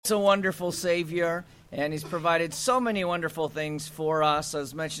a wonderful Savior, and He's provided so many wonderful things for us.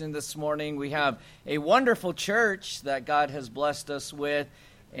 As mentioned this morning, we have a wonderful church that God has blessed us with,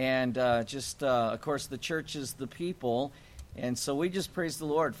 and of course, the church is the people, and so we just praise the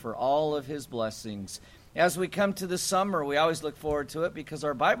Lord for all of His blessings. As we come to the summer, we always look forward to it because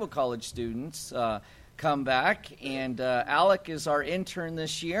our Bible college students come back, and Alec is our intern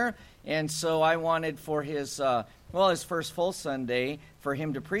this year, and so I wanted for his first full Sunday for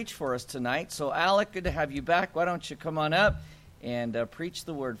him to preach for us tonight. So Alec, good to have you back. Why don't you come on up and preach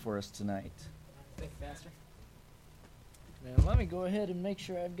the word for us tonight? Thank you, Pastor. Now let me go ahead and make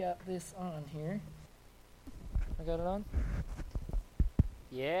sure I've got this on here. I got it on?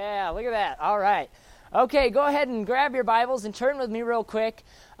 Yeah, look at that. All right. Okay, go ahead and grab your Bibles and turn with me real quick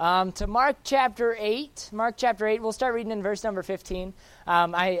to Mark chapter 8. Mark chapter 8, we'll start reading in verse number 15.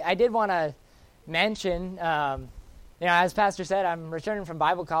 I did want to mention, as Pastor said, I'm returning from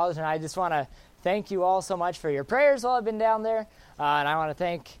Bible college, and I just want to thank you all so much for your prayers while I've been down there. And I want to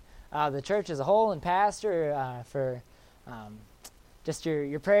thank the church as a whole and Pastor for just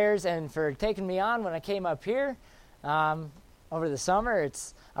your prayers and for taking me on when I came up here over the summer.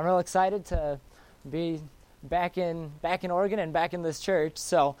 I'm real excited to be back in Oregon and back in this church.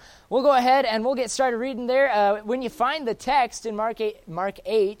 So we'll go ahead and we'll get started reading there. When you find the text in Mark 8,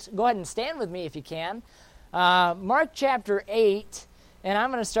 go ahead and stand with me if you can. Mark chapter 8, and I'm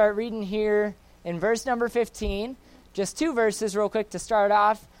going to start reading here in verse number 15. Just two verses real quick to start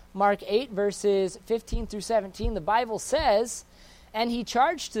off. Mark 8, verses 15 through 17. The Bible says, "And he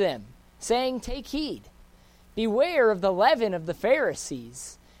charged them, saying, Take heed, beware of the leaven of the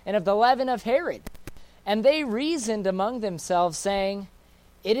Pharisees, and of the leaven of Herod. And they reasoned among themselves, saying,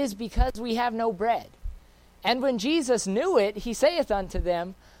 It is because we have no bread. And when Jesus knew it, he saith unto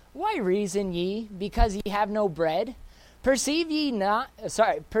them, Why reason ye, because ye have no bread? Perceive ye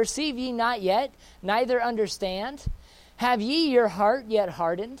not yet, neither understand? Have ye your heart yet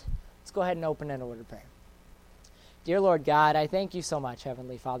hardened?" Let's go ahead and open in a word of prayer. Dear Lord God, I thank you so much,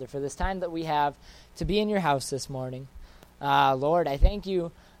 Heavenly Father, for this time that we have to be in your house this morning. Lord, I thank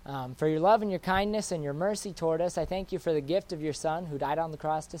you for your love and your kindness and your mercy toward us. I thank you for the gift of your Son who died on the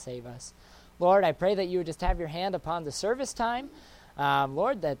cross to save us. Lord, I pray that you would just have your hand upon the service time.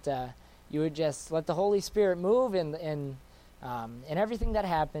 Lord, that you would just let the Holy Spirit move in everything that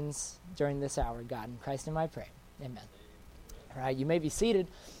happens during this hour, God. In Christ's name I pray. Amen. All right, you may be seated.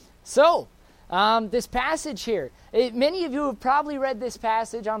 So, this passage here, many of you have probably read this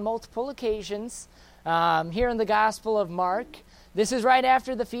passage on multiple occasions here in the Gospel of Mark. This is right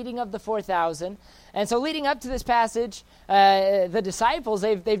after the feeding of the 4,000. And so leading up to this passage, the disciples,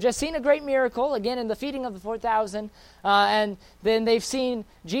 they've just seen a great miracle, again, in the feeding of the 4,000. And then they've seen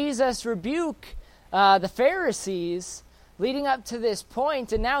Jesus rebuke the Pharisees leading up to this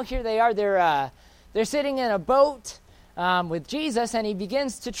point. And now here they are, they're sitting in a boat with Jesus, and he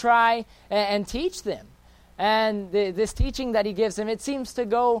begins to try and teach them. And this teaching that he gives them, it seems to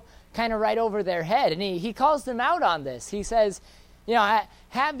go kind of right over their head. And he calls them out on this. He says,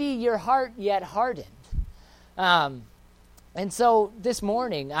 have ye your heart yet hardened? And so this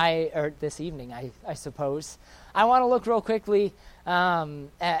evening, I suppose, I want to look real quickly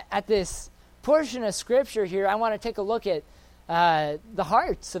at this portion of Scripture here. I want to take a look at the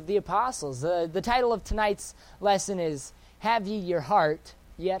hearts of the apostles. The title of tonight's lesson is, Have ye your heart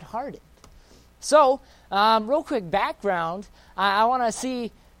yet hardened? So, real quick background, I want to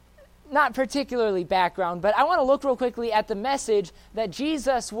see, not particularly background, but I want to look real quickly at the message that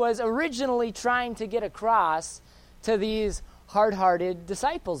Jesus was originally trying to get across to these hard-hearted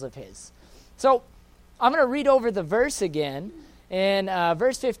disciples of his. So, I'm going to read over the verse again. In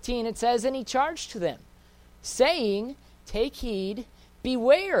verse 15, it says, "And he charged to them, saying, Take heed,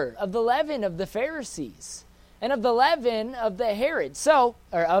 beware of the leaven of the Pharisees, and of the leaven of Herod. So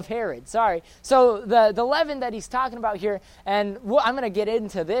the leaven that he's talking about here, and I'm going to get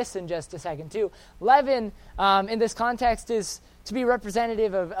into this in just a second too. Leaven in this context is to be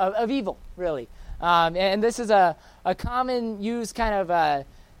representative of evil, really. And this is a common used kind of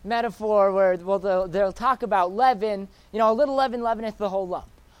metaphor where they'll talk about leaven, a little leaven leaveneth the whole lump.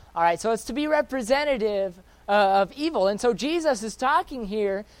 All right, so it's to be representative of evil. And so Jesus is talking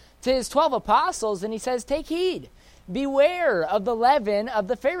here to his 12 apostles, and he says, take heed, beware of the leaven of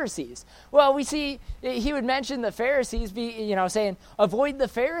the Pharisees. Well, we see he would mention the Pharisees, saying, avoid the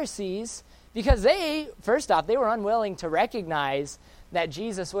Pharisees, because first off, they were unwilling to recognize that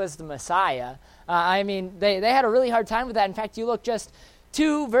Jesus was the Messiah. They had a really hard time with that. In fact, you look just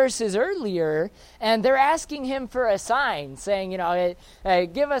 2 verses earlier, and they're asking him for a sign, saying,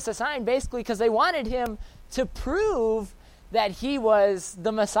 give us a sign, basically, because they wanted him to prove that he was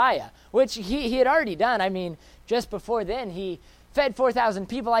the Messiah, which he had already done. I mean, just before then, he fed 4,000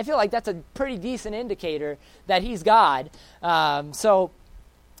 people. I feel like that's a pretty decent indicator that he's God. So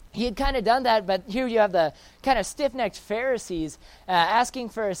he had kind of done that, but here you have the kind of stiff-necked Pharisees asking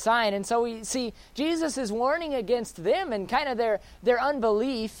for a sign. And so we see Jesus is warning against them and kind of their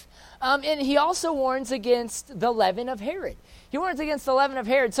unbelief. And he also warns against the leaven of Herod. He warns against the leaven of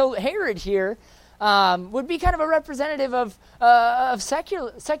Herod. So Herod here would be kind of a representative of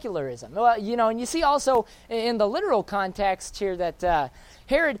secularism. Well, and you see also in the literal context here that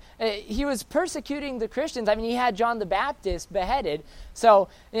Herod, he was persecuting the Christians. I mean, he had John the Baptist beheaded. So,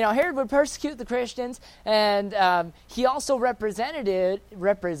 Herod would persecute the Christians, and he also represented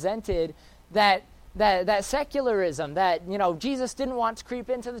that secularism that, Jesus didn't want to creep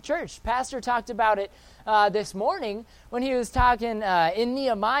into the church. Pastor talked about it this morning when he was talking in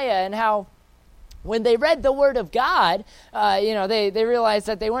Nehemiah, and how when they read the word of God, they realized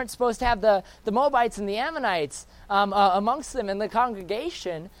that they weren't supposed to have the Moabites and the Ammonites amongst them in the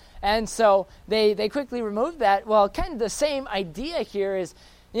congregation. And so they quickly removed that. Well, kind of the same idea here is,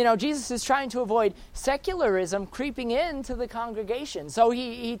 Jesus is trying to avoid secularism creeping into the congregation. So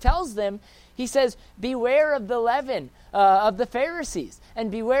he tells them, he says, beware of the leaven of the Pharisees, and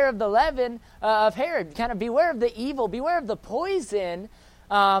beware of the leaven of Herod. Kind of beware of the evil, beware of the poison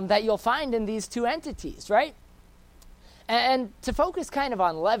that you'll find in these two entities, right? And to focus kind of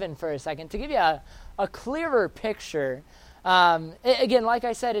on leaven for a second, to give you a clearer picture, again, like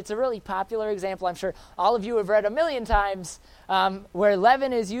I said, it's a really popular example. I'm sure all of you have read a million times where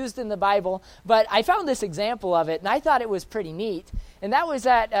leaven is used in the Bible, but I found this example of it, and I thought it was pretty neat. And that was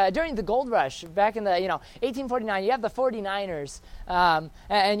that during the gold rush, back in the 1849, you have the 49ers,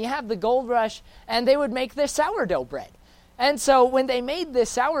 and you have the gold rush, and they would make their sourdough bread. And so when they made this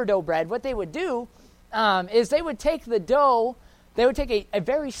sourdough bread, what they would do is they would take the dough, they would take a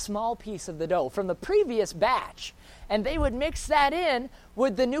very small piece of the dough from the previous batch, and they would mix that in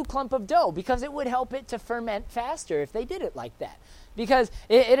with the new clump of dough, because it would help it to ferment faster if they did it like that. Because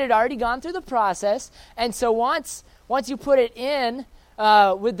it had already gone through the process, and so once you put it in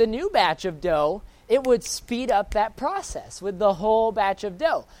with the new batch of dough, it would speed up that process with the whole batch of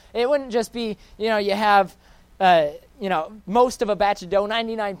dough. It wouldn't just be, you have most of a batch of dough,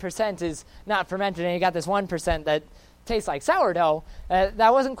 99% is not fermented, and you got this 1% that tastes like sourdough.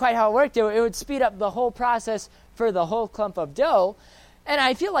 That wasn't quite how it worked. It would speed up the whole process for the whole clump of dough. And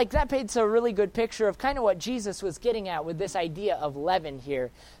I feel like that paints a really good picture of kind of what Jesus was getting at with this idea of leaven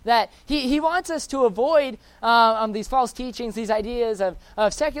here. That he wants us to avoid these false teachings, these ideas of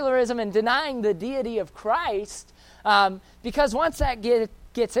secularism and denying the deity of Christ, because once that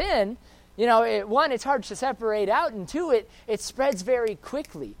gets in, one, it's hard to separate out, and two, it spreads very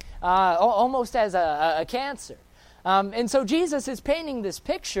quickly, almost as a cancer. And so Jesus is painting this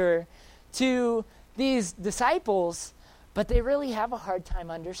picture to these disciples, but they really have a hard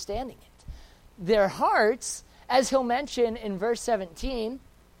time understanding it. Their hearts, as he'll mention in verse 17,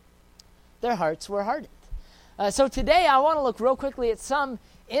 their hearts were hardened. So today I want to look real quickly at some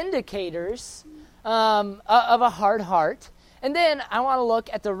indicators of a hard heart. And then I want to look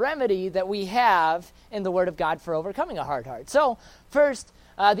at the remedy that we have in the Word of God for overcoming a hard heart. So first,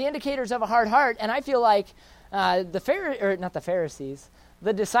 the indicators of a hard heart, and I feel like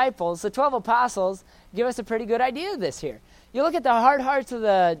the disciples, the 12 apostles, give us a pretty good idea of this here. You look at the hard hearts of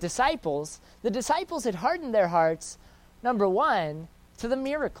the disciples had hardened their hearts, number one, to the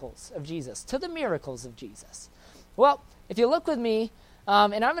miracles of Jesus, Well, if you look with me,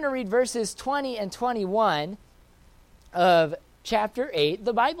 and I'm going to read verses 20 and 21 of chapter 8,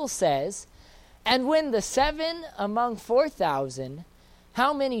 the Bible says, "And when the 7 among 4,000,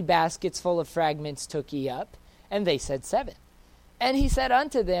 how many baskets full of fragments took ye up? And they said 7. And he said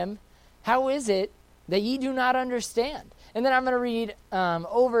unto them, How is it that ye do not understand?" And then I'm going to read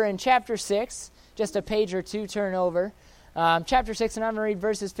over in chapter 6, just a page or two turn over, chapter 6, and I'm going to read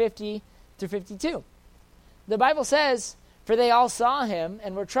verses 50 through 52. The Bible says, "For they all saw him,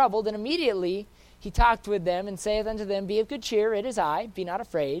 and were troubled, and immediately he talked with them, and saith unto them, Be of good cheer, it is I, be not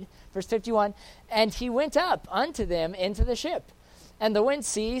afraid." Verse 51, "And he went up unto them into the ship. And the wind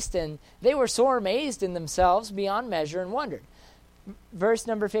ceased, and they were sore amazed in themselves beyond measure, and wondered." Verse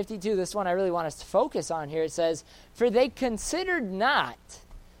number 52, this one I really want us to focus on here. It says, "For they considered not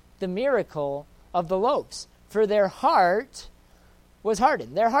the miracle of the loaves, for their heart was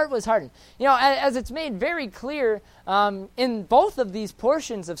hardened." Their heart was hardened. As it's made very clear in both of these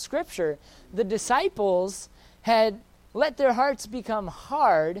portions of Scripture, the disciples had let their hearts become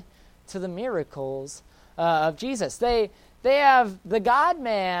hard to the miracles of Jesus. They have the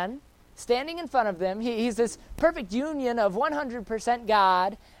God-man standing in front of them. He's this perfect union of 100%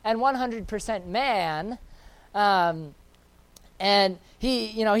 God and 100% man. And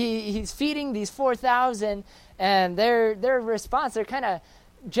he's feeding these 4,000, and their response, they're kind of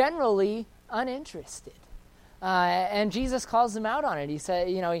generally uninterested. And Jesus calls them out on it. He said,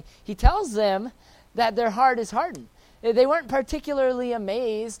 he tells them that their heart is hardened. They weren't particularly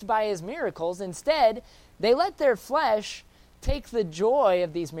amazed by his miracles. Instead, they let their flesh take the joy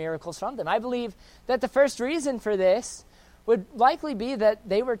of these miracles from them. I believe that the first reason for this would likely be that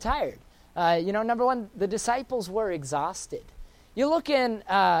they were tired. Number one, the disciples were exhausted. You look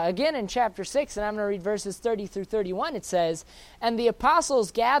again in chapter 6, and I'm going to read verses 30 through 31. It says, "And the apostles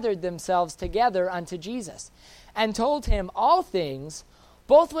gathered themselves together unto Jesus, and told him all things,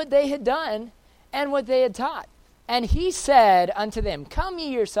 both what they had done and what they had taught. And he said unto them, Come ye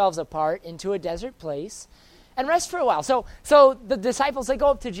yourselves apart into a desert place, and rest for a while." So the disciples, they go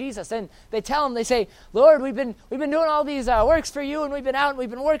up to Jesus, and they tell him, they say, "Lord, we've been doing all these works for you, and we've been out, and we've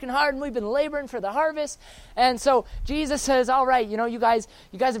been working hard, and we've been laboring for the harvest." And so Jesus says, "All right, you guys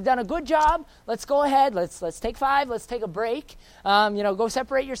have done a good job. Let's go ahead. Let's take 5. Let's take a break. Go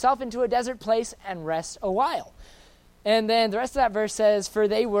separate yourself into a desert place and rest a while." And then the rest of that verse says, for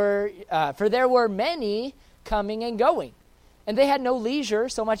there were many coming and going, and they had no leisure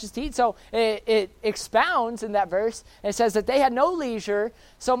so much as to eat." So it expounds in that verse. It says that they had no leisure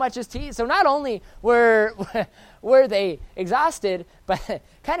so much as to eat. So not only were they exhausted, but it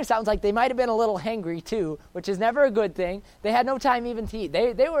kind of sounds like they might have been a little hangry too, which is never a good thing. They had no time even to eat.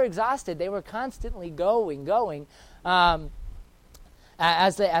 They were exhausted. They were constantly going.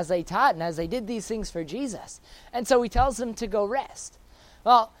 As they taught and as they did these things for Jesus. And so he tells them to go rest.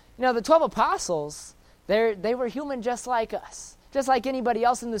 Well, the 12 apostles, they were human just like us. Just like anybody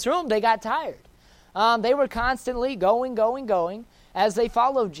else in this room, they got tired. They were constantly going as they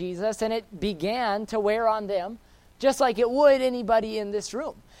followed Jesus, and it began to wear on them just like it would anybody in this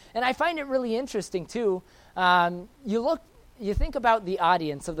room. And I find it really interesting, too. You think about the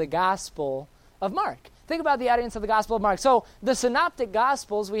audience of the Gospel of Mark. Think about the audience of the Gospel of Mark. So the Synoptic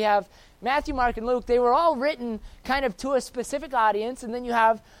Gospels, we have Matthew, Mark, and Luke. They were all written kind of to a specific audience. And then you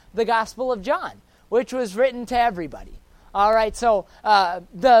have the Gospel of John, which was written to everybody. All right, so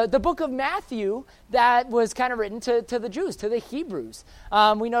the book of Matthew, that was kind of written to the Jews, to the Hebrews.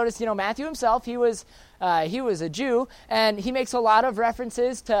 We notice, Matthew himself, he was a Jew, and he makes a lot of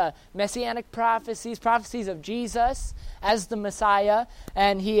references to messianic prophecies of Jesus as the Messiah,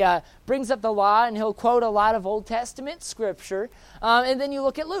 and he brings up the law, and he'll quote a lot of Old Testament scripture. And then you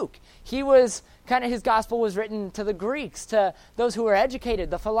look at Luke. His gospel was written to the Greeks, to those who were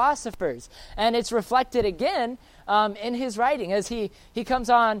educated, the philosophers. And it's reflected again in his writing as he comes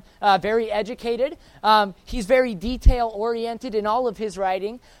on very educated. He's very detail-oriented in all of his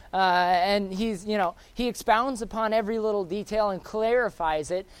writing. And he expounds upon every little detail and clarifies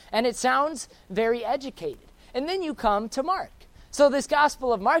it. And it sounds very educated. And then you come to Mark. So this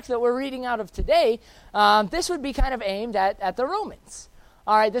Gospel of Mark that we're reading out of today, this would be kind of aimed at the Romans.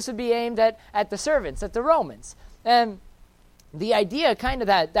 All right, this would be aimed at the servants, at the Romans. And the idea kind of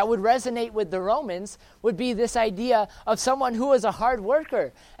that would resonate with the Romans would be this idea of someone who was a hard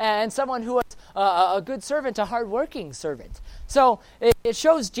worker and someone who was a good servant, a hard-working servant. So it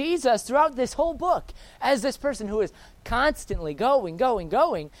shows Jesus throughout this whole book as this person who is constantly going.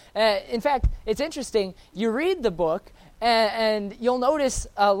 In fact, it's interesting. You read the book, and you'll notice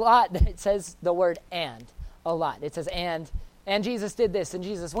a lot that it says the word "and" a lot. It says and Jesus did this, and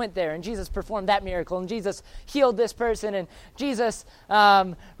Jesus went there, and Jesus performed that miracle, and Jesus healed this person, and Jesus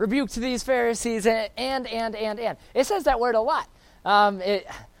rebuked these Pharisees, and. It says that word a lot.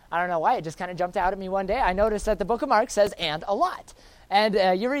 I don't know why, it just kind of jumped out at me one day. I noticed that the book of Mark says "and" a lot.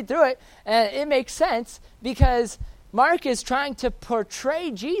 And you read through it, and it makes sense because Mark is trying to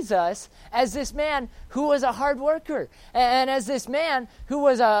portray Jesus as this man who was a hard worker and as this man who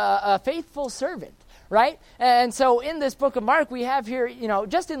was a faithful servant, right? And so in this book of Mark, we have here,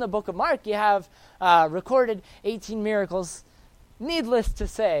 just in the book of Mark, you have recorded 18 miracles. Needless to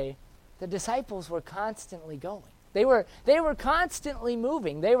say, the disciples were constantly going. They were constantly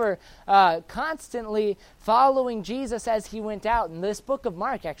moving. They were constantly following Jesus as he went out. And this book of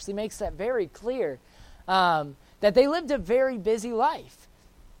Mark actually makes that very clear, that they lived a very busy life.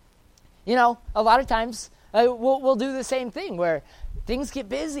 A lot of times we'll do the same thing where things get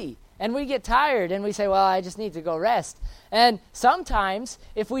busy and we get tired and we say, well, I just need to go rest. And sometimes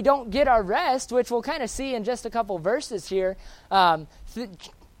if we don't get our rest, which we'll kind of see in just a couple verses here,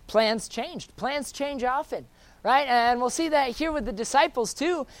 plans changed. Plans change often. right? And we'll see that here with the disciples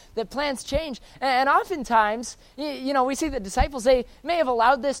too, that plans change. And oftentimes, we see the disciples, they may have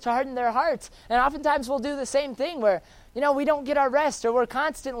allowed this to harden their hearts. And oftentimes we'll do the same thing where, we don't get our rest, or we're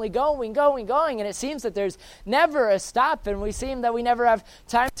constantly going, and it seems that there's never a stop, and we seem that we never have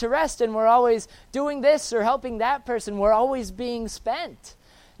time to rest, and we're always doing this or helping that person. We're always being spent.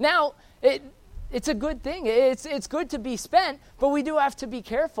 Now, it's a good thing. It's good to be spent, but we do have to be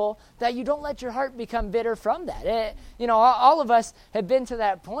careful that you don't let your heart become bitter from that. All of us have been to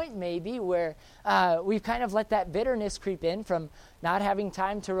that point maybe where we've kind of let that bitterness creep in from not having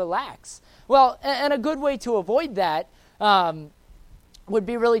time to relax. Well, and a good way to avoid that would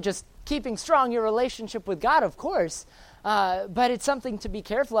be really just keeping strong your relationship with God, of course, but it's something to be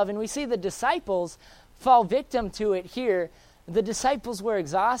careful of, and we see the disciples fall victim to it here. The disciples were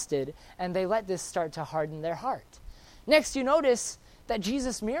exhausted, and they let this start to harden their heart. Next, you notice that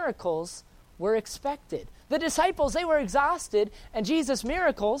Jesus' miracles were expected. The disciples, they were exhausted, and Jesus'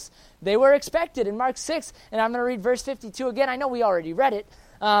 miracles, they were expected. In Mark 6, and I'm going to read verse 52 again. I know we already read it,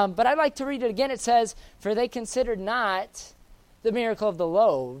 but I'd like to read it again. It says, "For they considered not the miracle of the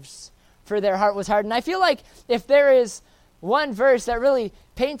loaves, for their heart was hardened." I feel like if there is one verse that really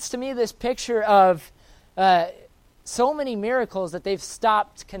paints to me this picture of so many miracles that they've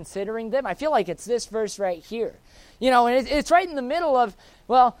stopped considering them, I feel like it's this verse right here. And it's right in the middle of,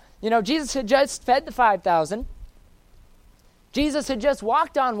 Jesus had just fed the 5,000. Jesus had just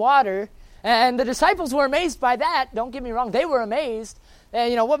walked on water, and the disciples were amazed by that. Don't get me wrong, they were amazed.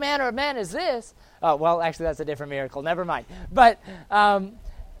 What manner of man is this? Oh, well, actually, that's a different miracle. Never mind. But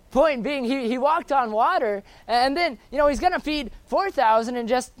point being, he walked on water, and then, he's going to feed 4,000 in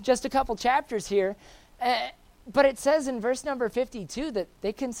just a couple chapters here. But it says in verse number 52 that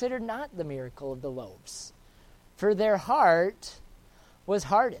they considered not the miracle of the loaves, for their heart was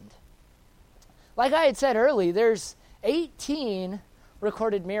hardened. Like I had said earlier, there's 18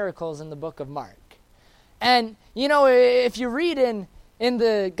 recorded miracles in the book of Mark. And, if you read in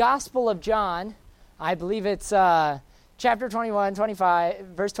the Gospel of John, I believe it's chapter 21, 25,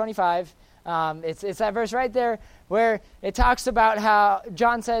 verse 25. It's that verse right there where it talks about how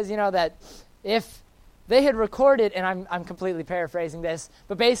John says, that if they had recorded, and I'm completely paraphrasing this,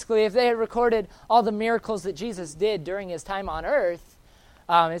 but basically if they had recorded all the miracles that Jesus did during his time on earth,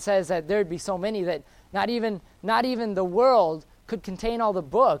 it says that there'd be so many that not even the world could contain all the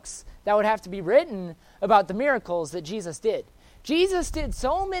books that would have to be written about the miracles that Jesus did. Jesus did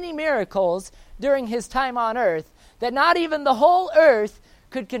so many miracles during his time on earth that not even the whole earth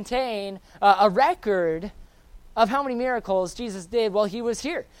could contain a record of how many miracles Jesus did while he was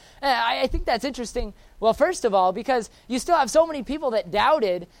here. And I think that's interesting. Well, first of all, because you still have so many people that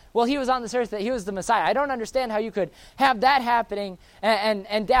doubted while he was on this earth that he was the Messiah. I don't understand how you could have that happening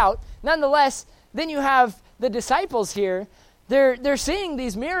and doubt. Nonetheless, then you have the disciples here. They're seeing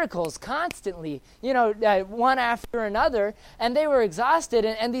these miracles constantly, one after another, and they were exhausted.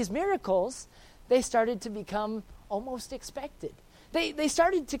 And these miracles, they started to become almost expected. They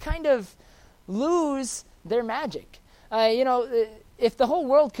started to kind of lose their magic. If the whole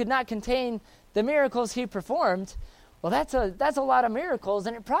world could not contain the miracles he performed, well, that's a lot of miracles,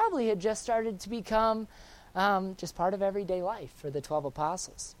 and it probably had just started to become just part of everyday life for the 12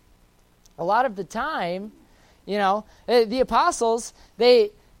 apostles. A lot of the time, the apostles,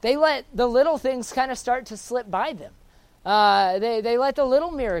 they let the little things kind of start to slip by them. They let the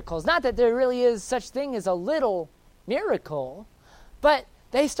little miracles, not that there really is such thing as a little miracle, but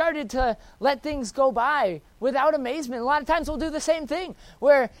they started to let things go by without amazement. A lot of times we'll do the same thing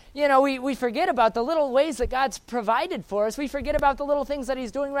where, we forget about the little ways that God's provided for us. We forget about the little things that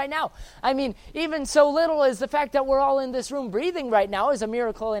he's doing right now. I mean, even so little as the fact that we're all in this room breathing right now is a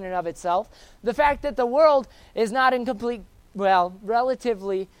miracle in and of itself. The fact that the world is not in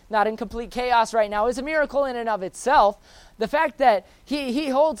relatively not in complete chaos right now is a miracle in and of itself. The fact that he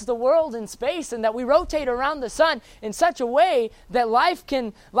holds the world in space and that we rotate around the sun in such a way that life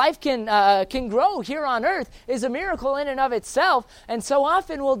can grow here on earth is a miracle in and of itself. And so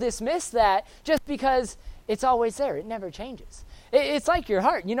often we'll dismiss that just because it's always there. It never changes. It's like your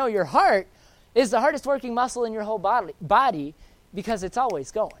heart. Your heart is the hardest working muscle in your whole body because it's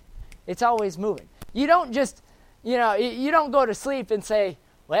always going. It's always moving. You don't just, you don't go to sleep and say,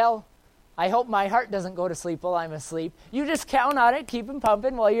 well, I hope my heart doesn't go to sleep while I'm asleep. You just count on it, keep it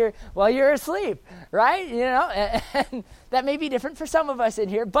pumping while you're asleep, right? And that may be different for some of us in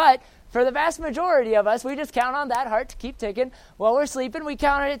here, but for the vast majority of us, we just count on that heart to keep ticking while we're sleeping. We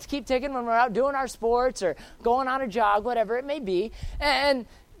count on it to keep ticking when we're out doing our sports or going on a jog, whatever it may be. And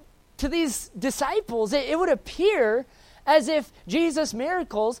to these disciples, it would appear as if Jesus'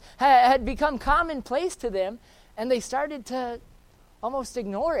 miracles had become commonplace to them, and they started to almost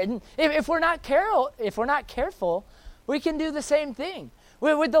ignore it. And if we're not careful, we can do the same thing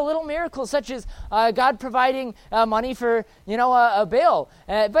with the little miracles, such as God providing money for a bill,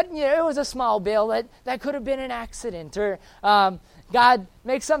 but it was a small bill that could have been an accident, or God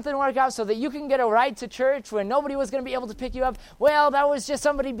makes something work out so that you can get a ride to church when nobody was going to be able to pick you up. Well, that was just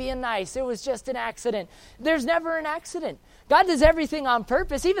somebody being nice. It was just an accident. There's never an accident. God does everything on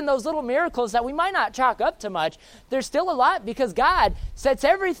purpose. Even those little miracles that we might not chalk up to much, there's still a lot, because God sets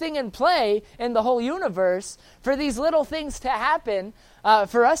everything in play in the whole universe for these little things to happen,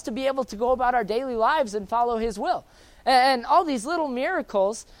 for us to be able to go about our daily lives and follow His will. And all these little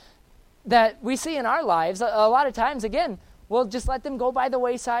miracles that we see in our lives, a lot of times, again, we'll just let them go by the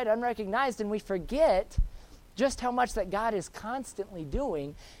wayside unrecognized, and we forget just how much that God is constantly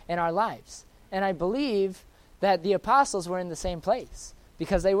doing in our lives. And I believe that the apostles were in the same place,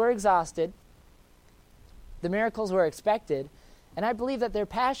 because they were exhausted, the miracles were expected, and I believe that their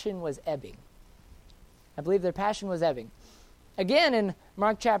passion was ebbing. Again, in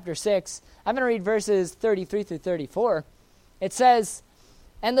Mark chapter 6, I'm going to read verses 33 through 34. It says,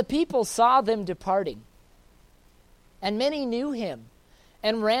 "And the people saw them departing, and many knew him,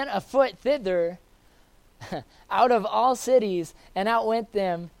 and ran afoot thither out of all cities, and outwent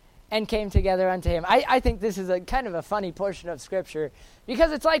them, and came together unto him." I think this is a kind of a funny portion of Scripture,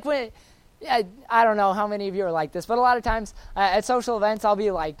 because it's like when, I don't know how many of you are like this, but a lot of times at social events, I'll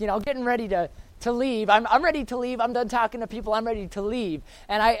be like, getting ready to leave. I'm ready to leave. I'm done talking to people. I'm ready to leave.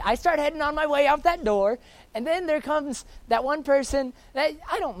 And I start heading on my way out that door, and then there comes that one person that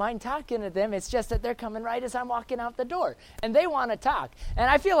I don't mind talking to them. It's just that they're coming right as I'm walking out the door, and they want to talk. And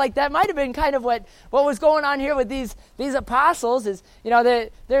I feel like that might have been kind of what was going on here with these apostles is,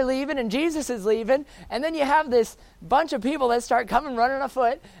 they're leaving and Jesus is leaving, and then you have this bunch of people that start coming running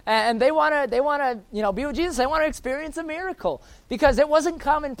afoot, and they want to be with Jesus. They want to experience a miracle, because it wasn't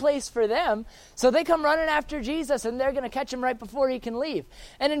commonplace for them. So they come running after Jesus, and they're going to catch him right before he can leave.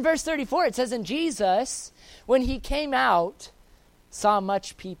 And in verse 34, it says, "And Jesus, when he came out, saw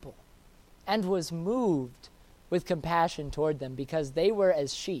much people, and was moved with compassion toward them, because they were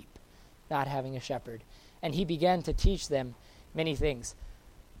as sheep, not having a shepherd. And he began to teach them many things."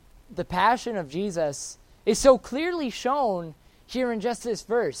 The passion of Jesus is so clearly shown here in just this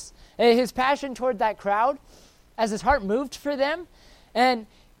verse. His passion toward that crowd, as his heart moved for them, and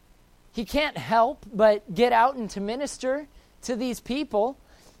he can't help but get out and to minister to these people.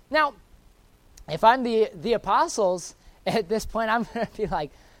 Now, if I'm the apostles at this point, I'm going to be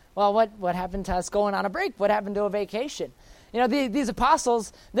like, well, what happened to us going on a break? What happened to a vacation? These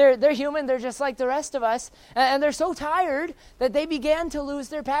apostles, they're human. They're just like the rest of us. And they're so tired that they began to lose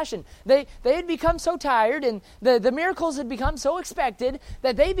their passion. They had become so tired, and the miracles had become so expected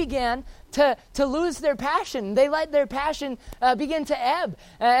that they began to lose their passion. They let their passion begin to ebb.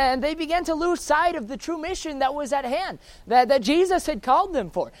 And they began to lose sight of the true mission that was at hand, that Jesus had called them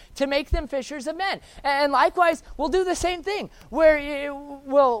for, to make them fishers of men. And likewise, we'll do the same thing, where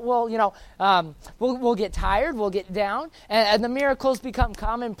we'll get tired, we'll get down, and the miracles become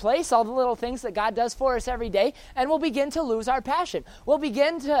commonplace, all the little things that God does for us every day, and we'll begin to lose our passion. We'll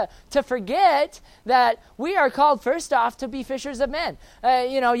begin to forget that we are called, first off, to be fishers of men.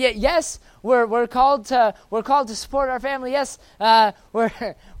 Yes, we're called to support our family. Yes,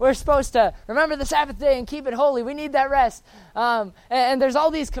 we're supposed to remember the Sabbath day and keep it holy. We need that rest. And there's all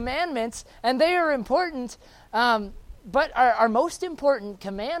these commandments, and they are important. But our most important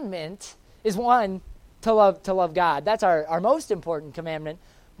commandment is, one, to love God. That's our most important commandment.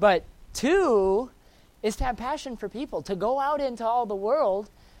 But two is to have passion for people, to go out into all the world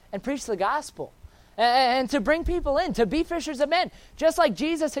and preach the gospel. And to bring people in, to be fishers of men. Just like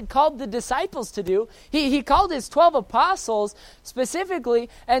Jesus had called the disciples to do, he called his 12 apostles specifically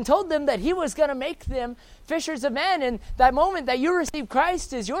and told them that he was going to make them fishers of men. And that moment that you receive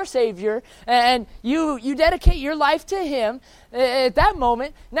Christ as your Savior and you dedicate your life to him, at that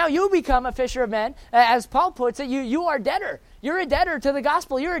moment, now you become a fisher of men. As Paul puts it, you are debtor. You're a debtor to the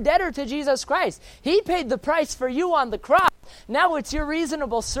gospel. You're a debtor to Jesus Christ. He paid the price for you on the cross. Now it's your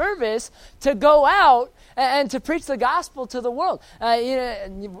reasonable service to go out and to preach the gospel to the world.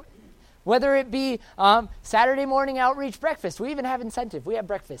 Whether it be Saturday morning outreach breakfast. We even have incentive. We have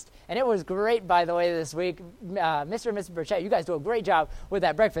breakfast. And it was great, by the way, this week. Mr. and Mrs. Burchett, you guys do a great job with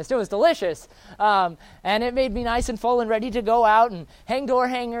that breakfast. It was delicious. And it made me nice and full and ready to go out and hang door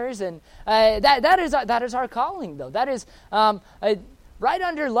hangers. And that is our calling, though. That is right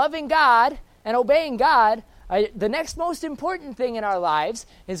under loving God and obeying God. The next most important thing in our lives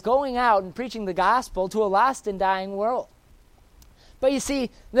is going out and preaching the gospel to a lost and dying world. But you see,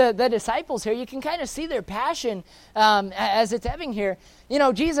 the disciples here, you can kind of see their passion as it's ebbing here.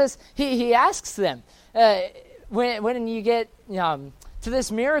 Jesus, he asks them, when you get to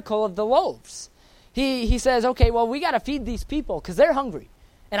this miracle of the loaves, he says, okay, well, we got to feed these people because they're hungry.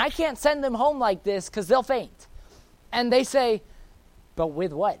 And I can't send them home like this because they'll faint. And they say, but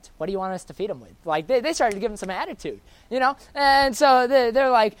with what? What do you want us to feed them with? Like, they started to give him some attitude, And so they're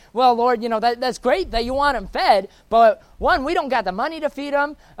like, well, Lord, that's great that you want them fed, but one, we don't got the money to feed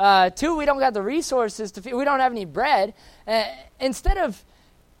them. Two, we don't got the resources to feed. We don't have any bread. Instead of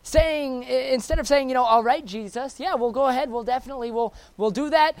saying, all right, Jesus, yeah, we'll go ahead. We'll do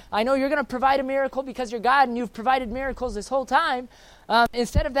that. I know you're going to provide a miracle because you're God and you've provided miracles this whole time.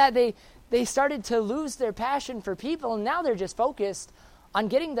 Instead of that, they started to lose their passion for people, and now they're just focused on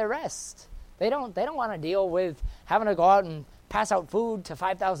getting their rest. They don't want to deal with having to go out and pass out food to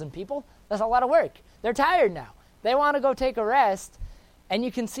 5,000 people. That's a lot of work. They're tired now. They want to go take a rest, and you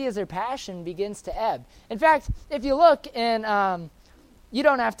can see as their passion begins to ebb. In fact, if you look in, you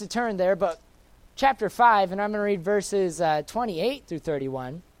don't have to turn there, but chapter 5, and I'm going to read verses 28 through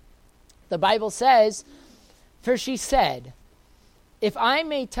 31, the Bible says, "For she said, 'If I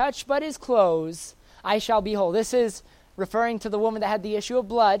may touch but his clothes, I shall be whole.'" This is referring to the woman that had the issue of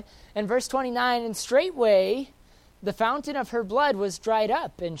blood. In verse 29, "And straightway the fountain of her blood was dried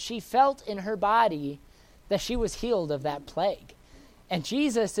up, and she felt in her body that she was healed of that plague. And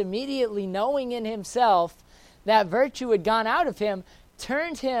Jesus, immediately knowing in himself that virtue had gone out of him,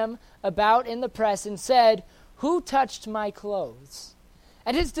 turned him about in the press and said, 'Who touched my clothes?'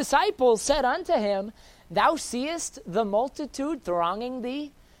 And his disciples said unto him, 'Thou seest the multitude thronging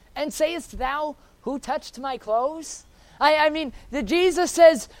thee, and sayest thou, who touched my clothes?'" I mean, Jesus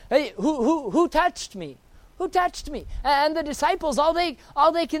says, "Hey, who touched me? Who touched me?" And the disciples, all they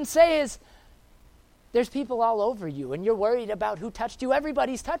can say is, "There's people all over you, and you're worried about who touched you.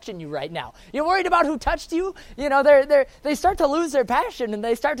 Everybody's touching you right now. You're worried about who touched you." They start to lose their passion, and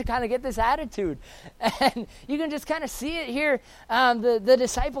they start to kind of get this attitude. And you can just kind of see it here. The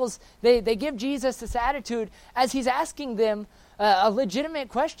disciples, they give Jesus this attitude as he's asking them a legitimate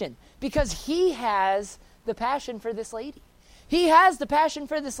question, because he has the passion for this lady. He has the passion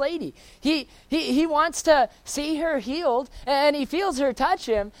for this lady. He wants to see her healed, and he feels her touch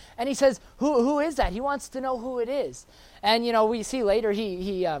him, and he says, who is that? He wants to know who it is. And, we see later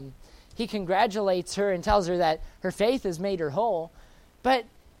he congratulates her and tells her that her faith has made her whole. But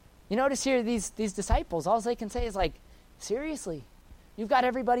you notice here, these disciples, all they can say is like, seriously, you've got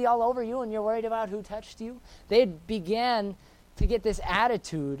everybody all over you, and you're worried about who touched you? They began to get this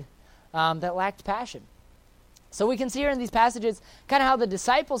attitude that lacked passion. So we can see here in these passages kind of how the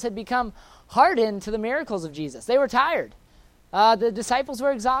disciples had become hardened to the miracles of Jesus. They were tired. The disciples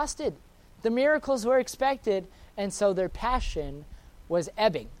were exhausted. The miracles were expected, and so their passion was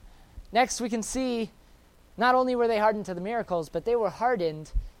ebbing. Next, we can see not only were they hardened to the miracles, but they were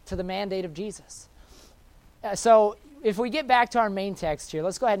hardened to the mandate of Jesus. So if we get back to our main text here,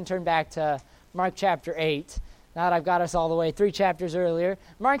 let's go ahead and turn back to Mark chapter 8. Now that I've got us all the way 3 chapters earlier.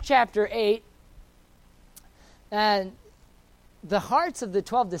 Mark chapter 8. And the hearts of the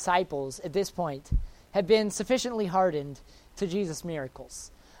 12 disciples at this point have been sufficiently hardened to Jesus'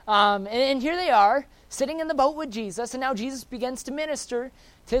 miracles. And here they are, sitting in the boat with Jesus, and now Jesus begins to minister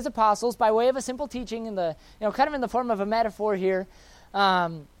to his apostles by way of a simple teaching in the, kind of in the form of a metaphor here.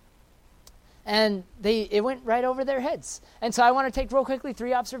 And it went right over their heads. And so I want to take real quickly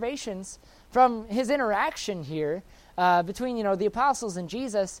 3 observations from his interaction here between, the apostles and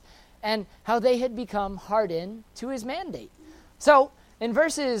Jesus, and how they had become hardened to his mandate. So, in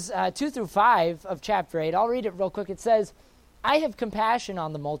verses 2 through 5 of chapter 8, I'll read it real quick. It says, "I have compassion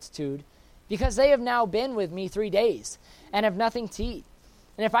on the multitude, because they have now been with me 3 days, and have nothing to eat.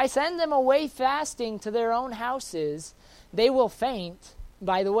 And if I send them away fasting to their own houses, they will faint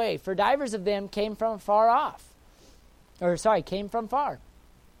by the way, for divers of them came from far.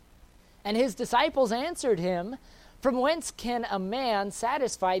 And his disciples answered him, 'From whence can a man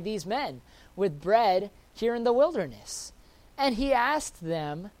satisfy these men with bread here in the wilderness?' And he asked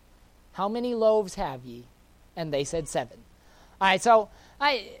them, 'How many loaves have ye?' And they said 7. All right, so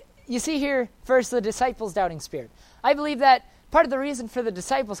you see here, first, the disciples' doubting spirit. I believe that part of the reason for the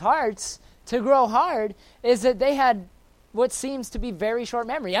disciples' hearts to grow hard is that they had what seems to be very short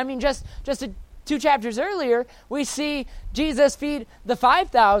memory. I mean, just 2 chapters earlier, we see Jesus feed the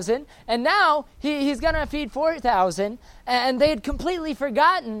 5,000, and now he's going to feed 4,000, and they had completely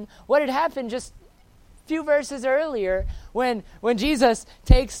forgotten what had happened just few verses earlier when Jesus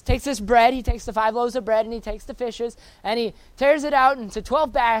takes this bread, he takes the 5 loaves of bread and he takes the fishes and he tears it out into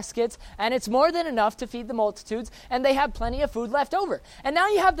 12 baskets, and it's more than enough to feed the multitudes, and they have plenty of food left over. And now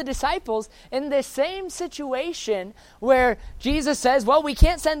you have the disciples in this same situation where Jesus says, well, we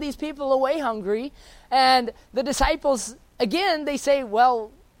can't send these people away hungry. And the disciples, again, they say,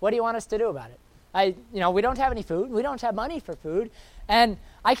 well, what do you want us to do about it? We don't have any food. We don't have money for food. And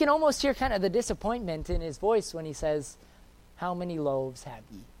I can almost hear kind of the disappointment in his voice when he says, how many loaves have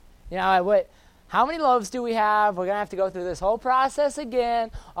ye? How many loaves do we have? We're going to have to go through this whole process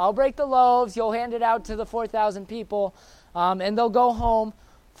again. I'll break the loaves. You'll hand it out to the 4,000 people, and they'll go home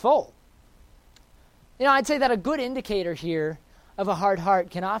full. I'd say that a good indicator here of a hard heart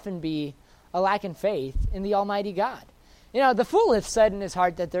can often be a lack in faith in the Almighty God. The fool hath said in his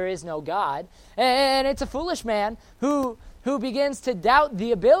heart that there is no God, and it's a foolish man who begins to doubt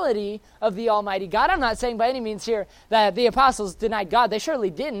the ability of the Almighty God. I'm not saying by any means here that the apostles denied God. They surely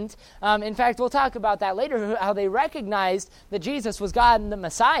didn't. In fact, we'll talk about that later, how they recognized that Jesus was God and the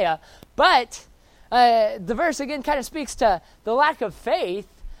Messiah. But the verse again kind of speaks to the lack of faith.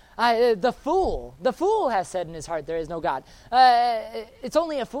 The fool has said in his heart there is no God. It's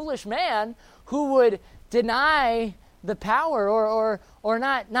only a foolish man who would deny the power or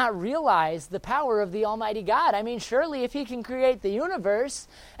not realize the power of the Almighty God. I mean, surely if he can create the universe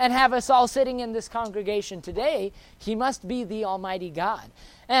and have us all sitting in this congregation today, he must be the Almighty God.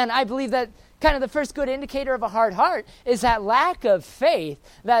 And I believe that kind of the first good indicator of a hard heart is that lack of faith,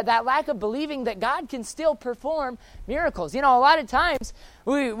 that lack of believing that God can still perform miracles. A lot of times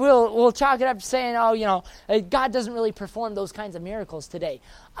we'll chalk it up to saying, God doesn't really perform those kinds of miracles today.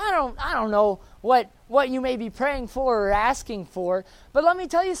 I don't know what you may be praying for or asking for, but let me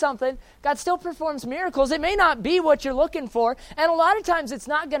tell you something. God still performs miracles. It may not be what you're looking for, and a lot of times it's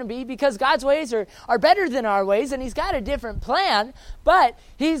not going to be because God's ways are better than our ways, and he's got a different plan, but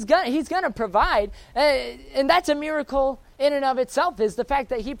he's going to provide, and that's a miracle in and of itself, is the fact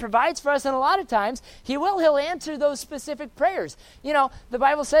that he provides for us, and a lot of times he'll answer those specific prayers. The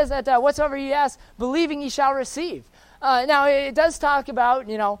Bible says that whatsoever you ask, believing ye shall receive. Now, it does talk about,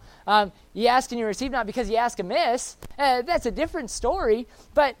 ye ask and you receive not because ye ask amiss. That's a different story,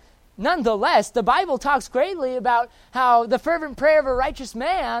 but nonetheless, the Bible talks greatly about how the fervent prayer of a righteous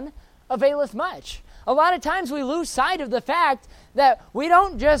man availeth much. A lot of times we lose sight of the fact that we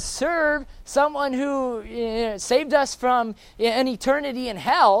don't just serve someone who saved us from an eternity in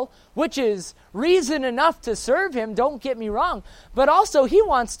hell, which is reason enough to serve him, don't get me wrong, but also he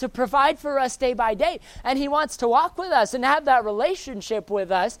wants to provide for us day by day, and he wants to walk with us and have that relationship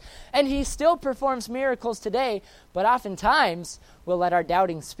with us, and he still performs miracles today, but oftentimes we'll let our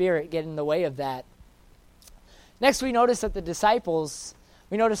doubting spirit get in the way of that. Next, we notice that the disciples,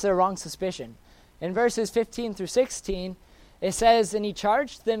 we notice their wrong suspicion. In verses 15 through 16, it says, and he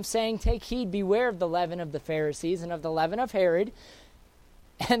charged them, saying, take heed, beware of the leaven of the Pharisees and of the leaven of Herod.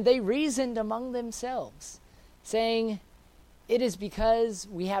 And they reasoned among themselves, saying, it is because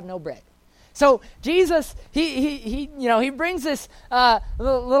we have no bread. So Jesus, he brings this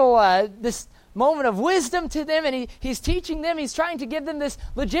this moment of wisdom to them, and he's teaching them. He's trying to give them this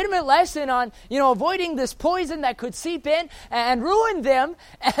legitimate lesson on, avoiding this poison that could seep in and ruin them.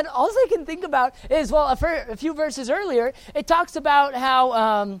 And all I can think about is, well, a few verses earlier, it talks about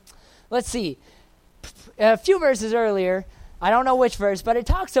how, a few verses earlier, I don't know which verse, but it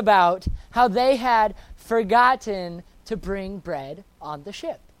talks about how they had forgotten to bring bread on the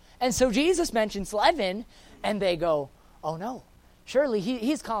ship. And so Jesus mentions leaven, and they go, oh no. Surely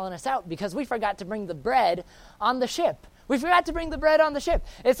he's calling us out because we forgot to bring the bread on the ship. We forgot to bring the bread on the ship.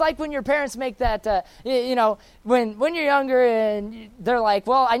 It's like when your parents make that, when you're younger and they're like,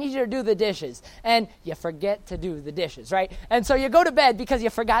 well, I need you to do the dishes. And you forget to do the dishes, right? And so you go to bed because you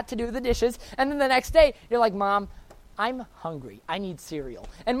forgot to do the dishes. And then the next day, you're like, Mom, I'm hungry. I need cereal.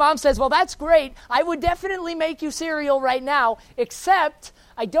 And Mom says, well, that's great. I would definitely make you cereal right now, except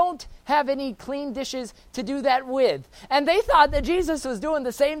I don't have any clean dishes to do that with. And they thought that Jesus was doing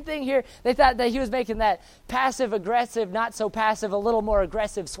the same thing here. They thought that he was making that passive-aggressive, not so passive, a little more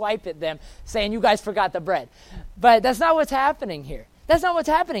aggressive swipe at them, saying, you guys forgot the bread. But that's not what's happening here. That's not what's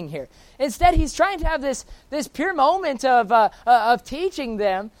happening here. Instead, he's trying to have this pure moment of teaching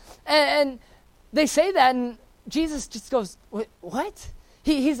them. And they say that, and Jesus just goes, what?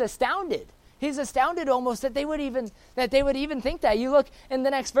 He's astounded. He's astounded almost that they would even think that. You look in the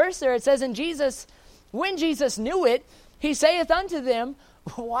next verse there, it says, when Jesus knew it, he saith unto them,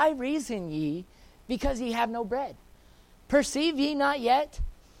 why reason ye, because ye have no bread? Perceive ye not yet?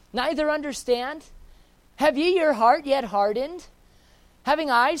 Neither understand? Have ye your heart yet hardened?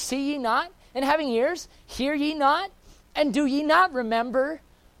 Having eyes, see ye not? And having ears, hear ye not? And do ye not remember?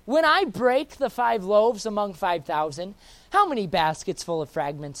 When I brake the 5 loaves among 5,000, how many baskets full of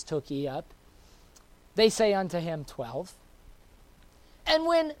fragments took ye up? They say unto him, 12. And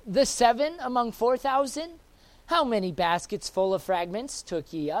when the 7 among 4,000, how many baskets full of fragments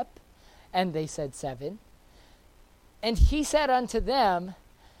took ye up? And they said, 7. And he said unto them,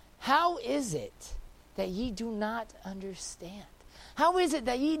 how is it that ye do not understand? How is it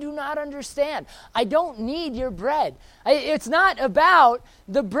that ye do not understand? I don't need your bread. It's not about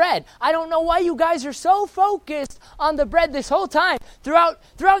the bread. I don't know why you guys are so focused on the bread this whole time. Throughout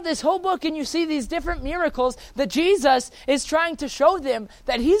this whole book, and you see these different miracles that Jesus is trying to show them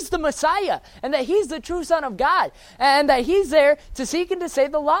that he's the Messiah and that he's the true Son of God and that he's there to seek and to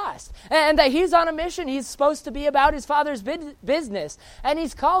save the lost and that he's on a mission. He's supposed to be about his Father's business, and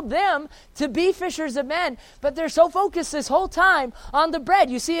he's called them to be fishers of men, but they're so focused this whole time on the bread.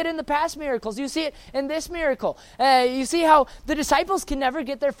 You see it in the past miracles. You see it in this miracle. You see how the disciples can never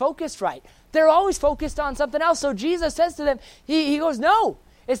get their focus right. They're always focused on something else. So Jesus says to them, he goes, no,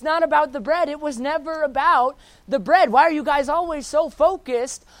 it's not about the bread. It was never about the bread. Why are you guys always so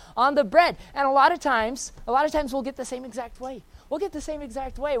focused on the bread? And a lot of times we'll get the same exact way. We'll get the same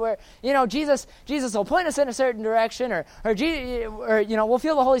exact way where, Jesus will point us in a certain direction or we'll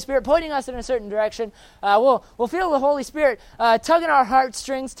feel the Holy Spirit pointing us in a certain direction. We'll feel the Holy Spirit tugging our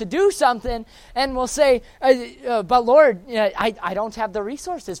heartstrings to do something, and we'll say, but Lord, I don't have the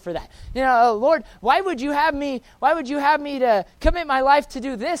resources for that. Lord, why would you have me to commit my life to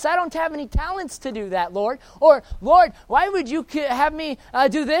do this? I don't have any talents to do that, Lord. Or, Lord, why would you have me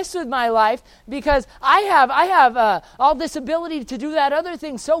do this with my life? Because I have all this ability to do that other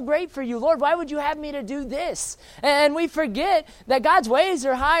thing so great for you. Lord, why would you have me to do this? And we forget that God's ways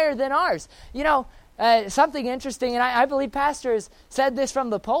are higher than ours. Something interesting, and I believe pastors said this from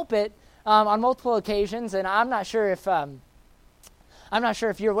the pulpit on multiple occasions, and I'm not sure if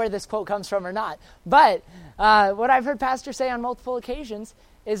you're where this quote comes from or not. But what I've heard pastors say on multiple occasions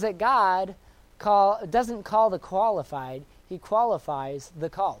is that God doesn't call the qualified, he qualifies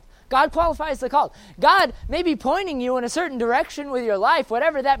the called. God qualifies the called. God may be pointing you in a certain direction with your life,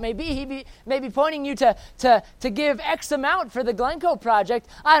 whatever that may be. He may be pointing you to give X amount for the Glencoe project.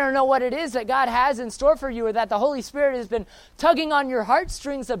 I don't know what it is that God has in store for you or that the Holy Spirit has been tugging on your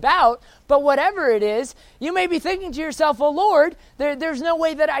heartstrings about, but whatever it is, you may be thinking to yourself, well, Lord, there's no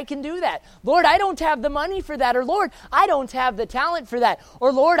way that I can do that. Lord, I don't have the money for that. Or Lord, I don't have the talent for that.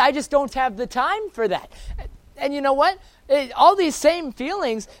 Or Lord, I just don't have the time for that. And you know what? All these same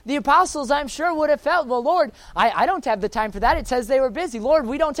feelings, the apostles, I'm sure, would have felt, well, Lord, I don't have the time for that. It says they were busy. Lord,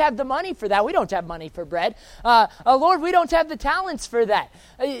 we don't have the money for that. We don't have money for bread. Lord, we don't have the talents for that.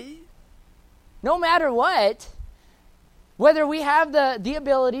 No matter what, whether we have the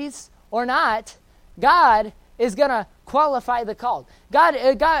abilities or not, God is going to qualify the called. God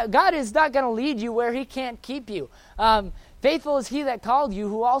is not going to lead you where he can't keep you. Faithful is he that called you,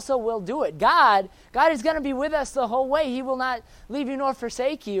 who also will do it. God is going to be with us the whole way. He will not leave you nor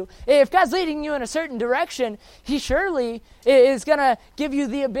forsake you. If God's leading you in a certain direction, he surely is going to give you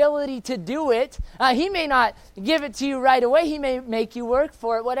the ability to do it. He may not give it to you right away. He may make you work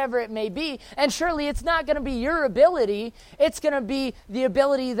for it, whatever it may be. And surely it's not going to be your ability. It's going to be the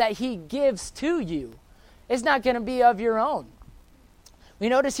ability that he gives to you. It's not going to be of your own. We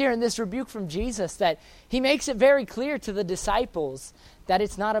notice here in this rebuke from Jesus that he makes it very clear to the disciples that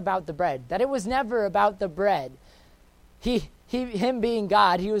it's not about the bread, that it was never about the bread. Him being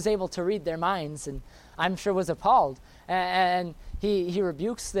God, he was able to read their minds, and I'm sure was appalled. And he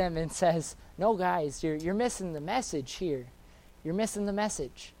rebukes them and says, no, guys, you're missing the message here. You're missing the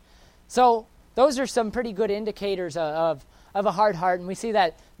message. So those are some pretty good indicators of a hard heart. And we see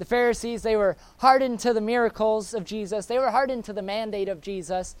that the Pharisees, they were hardened to the miracles of Jesus. They were hardened to the mandate of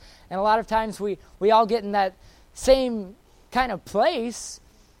Jesus. And a lot of times we all get in that same kind of place.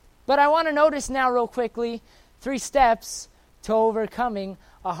 But I want to notice now real quickly 3 steps to overcoming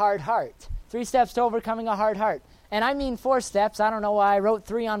a hard heart. 3 steps to overcoming a hard heart. And I mean 4 steps. I don't know why I wrote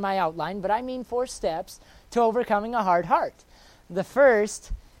 3 on my outline, but I mean 4 steps to overcoming a hard heart. The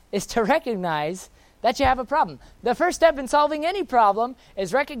first is to recognize that you have a problem. The first step in solving any problem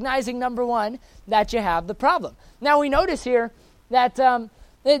is recognizing, number 1, that you have the problem. Now we notice here that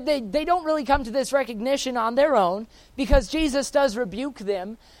they don't really come to this recognition on their own, because Jesus does rebuke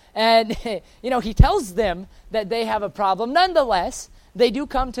them, and he tells them that they have a problem. Nonetheless, they do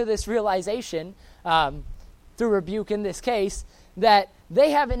come to this realization, through rebuke in this case, that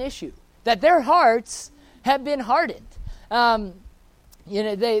they have an issue, that their hearts have been hardened.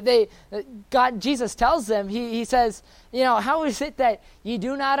 Jesus tells them, he says, how is it that ye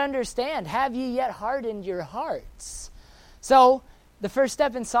do not understand? Have ye yet hardened your hearts? So the first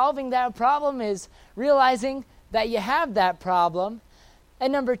step in solving that problem is realizing that you have that problem.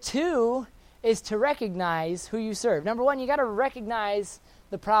 And number 2 is to recognize who you serve. Number 1, you got to recognize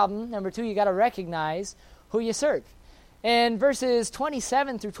the problem. Number 2, you got to recognize who you serve. In verses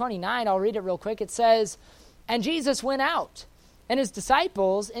 27 through 29, I'll read it real quick. It says, "And Jesus went out, and his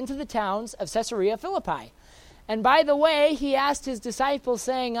disciples into the towns of Caesarea Philippi. And by the way, he asked his disciples,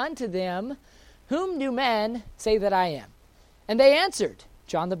 saying unto them, Whom do men say that I am? And they answered,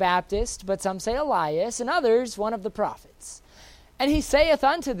 John the Baptist, but some say Elias, and others one of the prophets. And he saith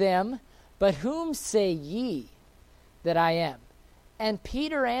unto them, But whom say ye that I am? And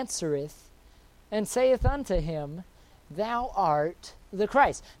Peter answereth, and saith unto him, Thou art the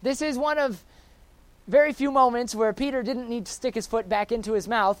Christ." This is one of very few moments where Peter didn't need to stick his foot back into his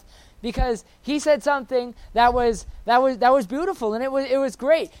mouth, because he said something that was beautiful, and it was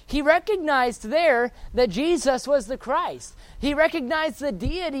great. He recognized there that Jesus was the Christ. He recognized the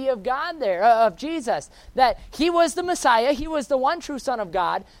deity of God there, of Jesus, that he was the Messiah. He was the one true Son of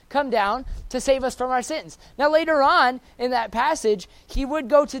God come down to save us from our sins. Now later on in that passage, he would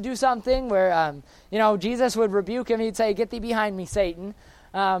go to do something where Jesus would rebuke him. He'd say, "Get thee behind me, Satan."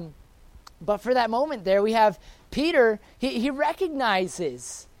 But for that moment there, we have Peter. He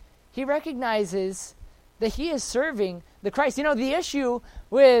recognizes that he is serving the Christ. The issue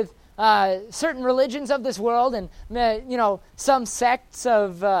with certain religions of this world and some sects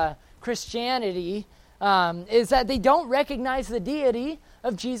of Christianity is that they don't recognize the deity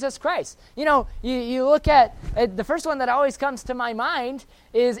of Jesus Christ. You look at the first one that always comes to my mind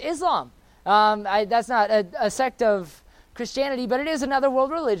is Islam. That's not a sect of Christianity, but it is another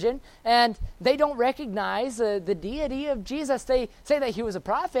world religion, and they don't recognize the deity of Jesus. They say that he was a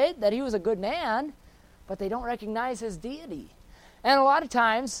prophet, that he was a good man, but they don't recognize his deity. And a lot of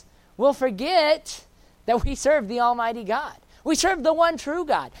times, we'll forget that we serve the Almighty God. We serve the one true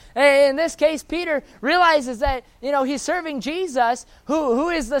God. In this case, Peter realizes that, he's serving Jesus, who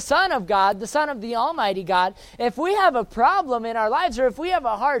is the Son of God, the Son of the Almighty God. If we have a problem in our lives, or if we have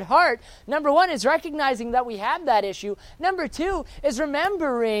a hard heart, number 1 is recognizing that we have that issue. Number 2 is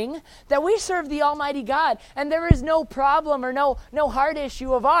remembering that we serve the Almighty God, and there is no problem or no hard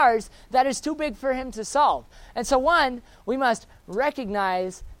issue of ours that is too big for him to solve. And so 1, we must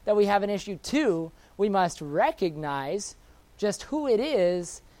recognize that we have an issue. 2, we must recognize just who it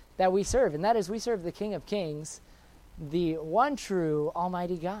is that we serve, and that is we serve the King of Kings, the one true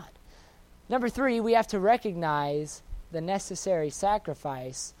Almighty God. Number 3, we have to recognize the necessary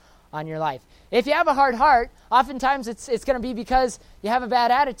sacrifice on your life. If you have a hard heart, oftentimes it's going to be because you have a bad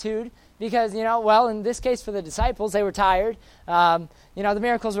attitude, because, in this case for the disciples, they were tired. The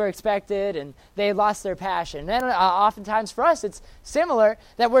miracles were expected, and they lost their passion. And oftentimes for us, it's similar,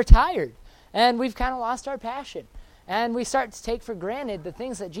 that we're tired, and we've kind of lost our passion. And we start to take for granted the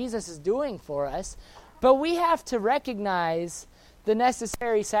things that Jesus is doing for us. But we have to recognize the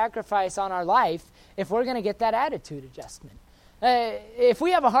necessary sacrifice on our life if we're going to get that attitude adjustment. If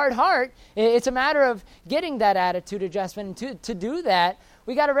we have a hard heart, it's a matter of getting that attitude adjustment. And to do that,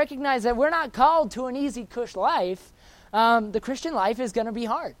 we got to recognize that we're not called to an easy, cush life. The Christian life is going to be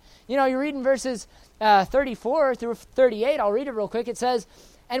hard. You read in verses 34 through 38, I'll read it real quick. It says,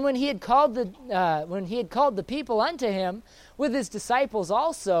 "And when he had called the people unto him with his disciples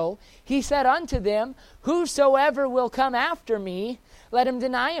also, he said unto them, Whosoever will come after me, let him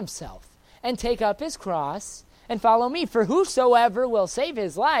deny himself, and take up his cross, and follow me. For whosoever will save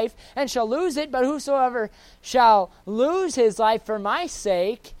his life, and shall lose it, but whosoever shall lose his life for my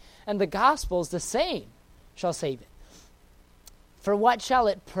sake, and the gospel's the same, shall save it. For what shall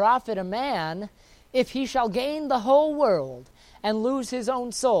it profit a man, if he shall gain the whole world, and lose his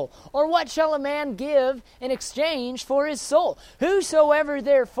own soul? Or what shall a man give in exchange for his soul? Whosoever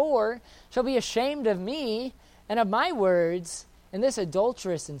therefore shall be ashamed of me and of my words in this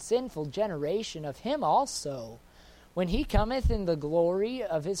adulterous and sinful generation, of him also, when he cometh in the glory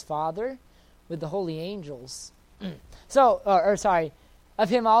of his Father with the holy angels. Of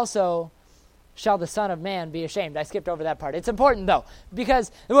him also shall the Son of Man be ashamed. I skipped over that part. It's important, though,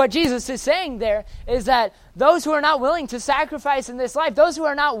 because what Jesus is saying there is that those who are not willing to sacrifice in this life, those who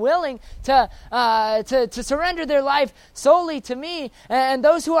are not willing to surrender their life solely to me, and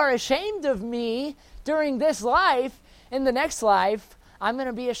those who are ashamed of me during this life, in the next life, I'm going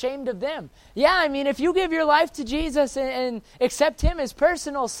to be ashamed of them. Yeah, if you give your life to Jesus and accept him as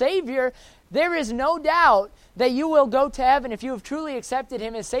personal Savior, there is no doubt that you will go to heaven if you have truly accepted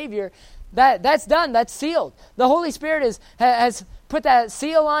him as Savior. that's done. That's sealed. The Holy Spirit has put that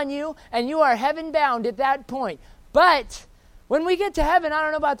seal on you, and you are heaven bound at that point. But when we get to heaven, I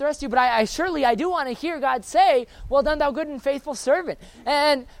don't know about the rest of you, but I do want to hear God say, well done, thou good and faithful servant.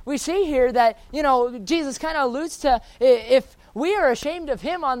 And we see here that, Jesus kind of alludes to, if we are ashamed of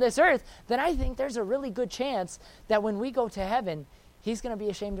him on this earth, then I think there's a really good chance that when we go to heaven, he's going to be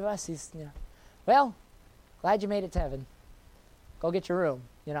ashamed of us. Well, glad you made it to heaven. Go get your room.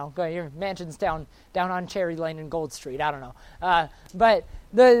 Go, your mansion's down on Cherry Lane and Gold Street. I don't know. But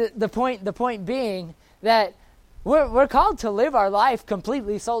the point being that we're called to live our life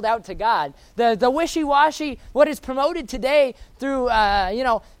completely sold out to God. The wishy-washy, what is promoted today through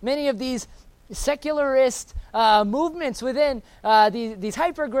many of these secularist movements within these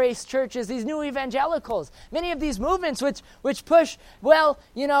hyper-grace churches, these new evangelicals, many of these movements which push,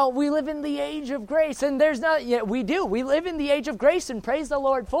 we live in the age of grace, and there's not, we live in the age of grace, and praise the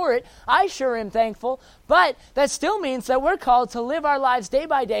Lord for it. I sure am thankful, but that still means that we're called to live our lives day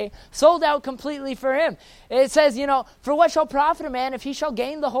by day, sold out completely for him. It says, for what shall profit a man if he shall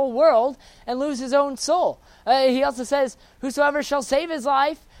gain the whole world and lose his own soul? He also says, whosoever shall save his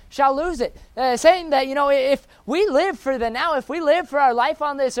life shall lose it. Saying that, if we live for the now, if we live for our life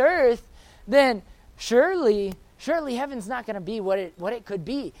on this earth, then surely heaven's not going to be what it could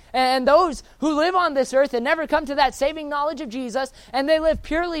be. And those who live on this earth and never come to that saving knowledge of Jesus, and they live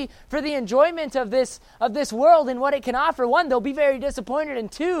purely for the enjoyment of this world and what it can offer, one, they'll be very disappointed,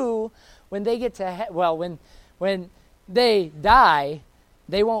 and two, when they get to when they die,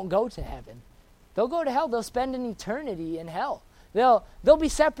 they won't go to heaven. They'll go to hell. They'll spend an eternity in hell. They'll be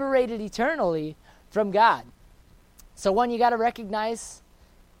separated eternally from God. So one, you got to recognize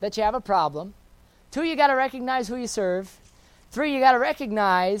that you have a problem. Two, you got to recognize who you serve. Three, you got to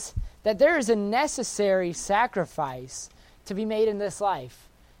recognize that there is a necessary sacrifice to be made in this life.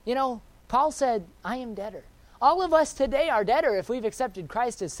 Paul said, I am debtor. All of us today are debtor if we've accepted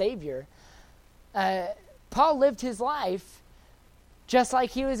Christ as Savior. Paul lived his life just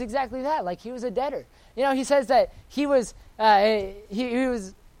like he was exactly that, like he was a debtor. He says that he was he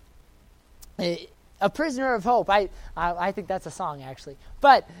was a prisoner of hope. I think that's a song, actually.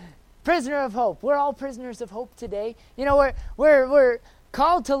 But prisoner of hope. We're all prisoners of hope today. We're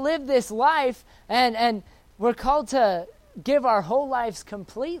called to live this life, and we're called to give our whole lives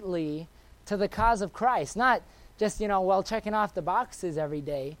completely to the cause of Christ. Not just, checking off the boxes every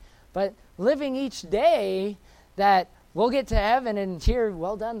day, but living each day that we'll get to heaven and hear,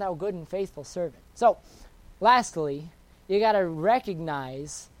 well done, thou good and faithful servant. So, lastly, you got to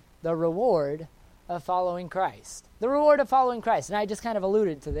recognize the reward of following Christ. The reward of following Christ. And I just kind of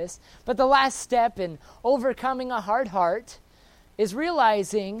alluded to this. But the last step in overcoming a hard heart is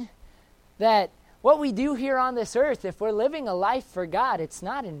realizing that what we do here on this earth, if we're living a life for God, it's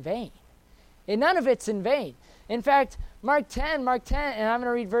not in vain. And none of it's in vain. In fact, Mark 10, and I'm going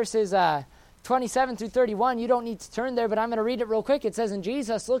to read verses 27 through 31. You don't need to turn there, but I'm going to read it real quick. It says, and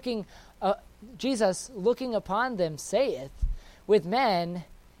Jesus looking upon them saith, with men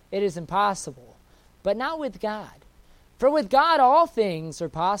it is impossible, but not with God. For with God all things are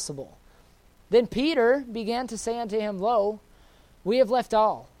possible. Then Peter began to say unto him, Lo, we have left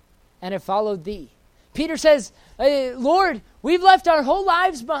all, and have followed thee. Peter says, Lord, we've left our whole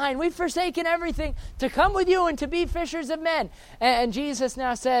lives behind. We've forsaken everything to come with you and to be fishers of men. And Jesus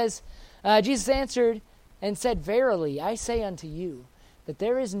now says, Jesus answered and said, Verily, I say unto you, that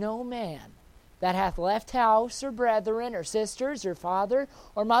there is no man that hath left house or brethren or sisters or father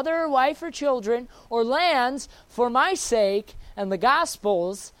or mother or wife or children or lands for my sake and the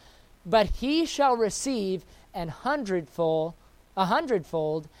gospel's, but he shall receive a hundredfold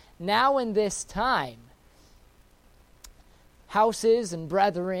now in this time, houses and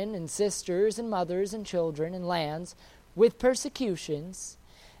brethren and sisters and mothers and children and lands with persecutions,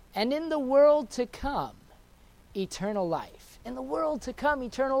 and in the world to come eternal life. In the world to come,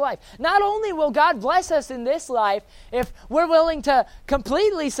 eternal life. Not only will God bless us in this life if we're willing to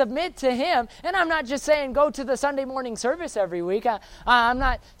completely submit to Him, and I'm not just saying go to the Sunday morning service every week. I'm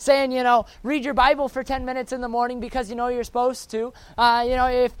not saying, read your Bible for 10 minutes in the morning because you're supposed to.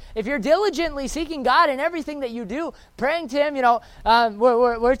 If you're diligently seeking God in everything that you do, praying to Him,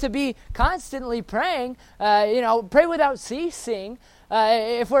 we're to be constantly praying, pray without ceasing.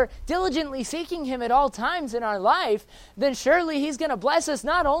 If we're diligently seeking Him at all times in our life, then surely He's going to bless us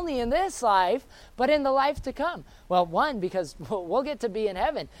not only in this life, but in the life to come. Well, one, because we'll get to be in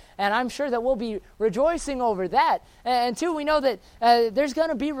heaven, and I'm sure that we'll be rejoicing over that. And two, we know that there's going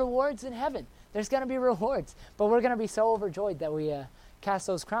to be rewards in heaven. There's going to be rewards, but we're going to be so overjoyed that we cast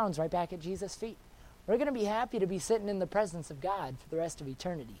those crowns right back at Jesus' feet. We're going to be happy to be sitting in the presence of God for the rest of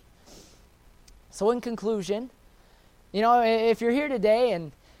eternity. So in conclusion, if you're here today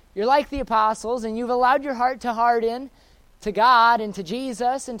and you're like the apostles and you've allowed your heart to harden to God and to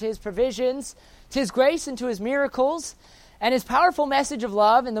Jesus and to his provisions, to his grace and to his miracles, and his powerful message of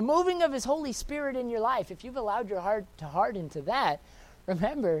love and the moving of his Holy Spirit in your life, if you've allowed your heart to harden to that,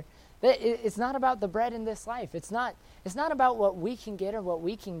 remember that it's not about the bread in this life. It's not about what we can get or what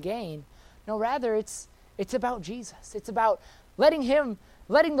we can gain. No, rather it's about Jesus. It's about letting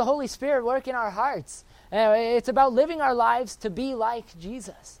the Holy Spirit work in our hearts. It's about living our lives to be like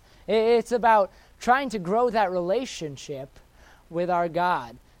Jesus. It's about trying to grow that relationship with our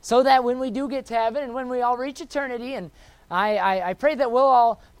God, so that when we do get to heaven and when we all reach eternity, and I pray that we'll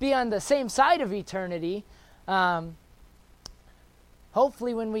all be on the same side of eternity,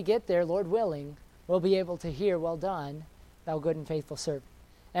 hopefully when we get there, Lord willing, we'll be able to hear, "Well done, thou good and faithful servant."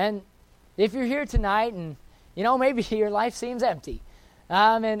 And if you're here tonight and, maybe your life seems empty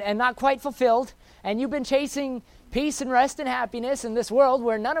and not quite fulfilled, and you've been chasing peace and rest and happiness in this world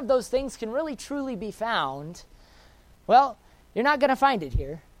where none of those things can really truly be found, well, you're not going to find it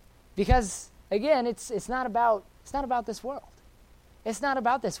here, because again, it's not about this world. It's not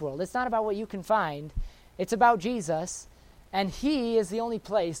about this world. It's not about what you can find. It's about Jesus, and he is the only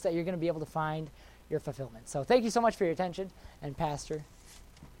place that you're going to be able to find your fulfillment. So thank you so much for your attention, and Pastor.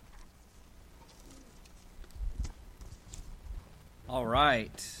 All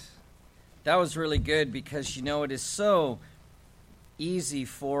right. That was really good, because, it is so easy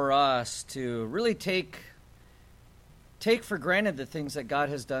for us to really take for granted the things that God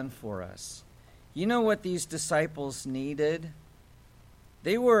has done for us. You know what these disciples needed?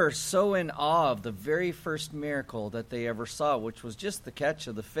 They were so in awe of the very first miracle that they ever saw, which was just the catch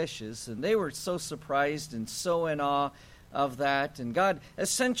of the fishes. And they were so surprised and so in awe of that. And God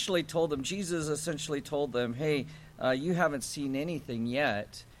essentially told them, Jesus essentially told them, hey, you haven't seen anything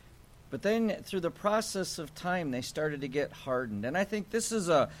yet. But then through the process of time, they started to get hardened. And I think this is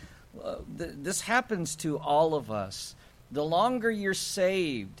this happens to all of us. The longer you're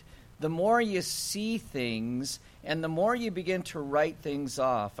saved, the more you see things, and the more you begin to write things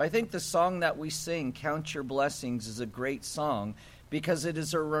off. I think the song that we sing, Count Your Blessings, is a great song, because it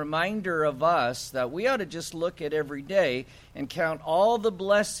is a reminder of us that we ought to just look at every day and count all the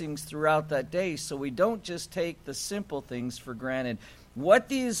blessings throughout that day, so we don't just take the simple things for granted. What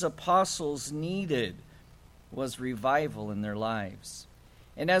these apostles needed was revival in their lives.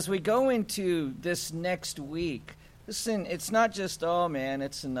 And as we go into this next week, listen, it's not just,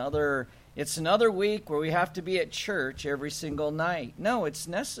 it's another week where we have to be at church every single night. No, it's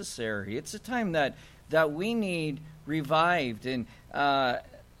necessary. It's a time that we need revived. And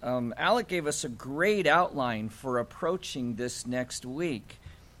Alec gave us a great outline for approaching this next week.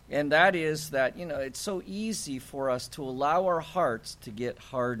 And that is that, it's so easy for us to allow our hearts to get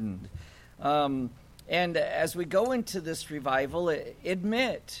hardened. And as we go into this revival,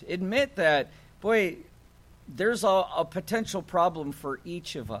 admit that, boy, there's a potential problem for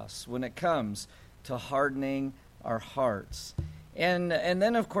each of us when it comes to hardening our hearts. And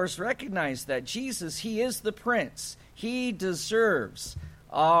then, of course, recognize that Jesus, he is the Prince. He deserves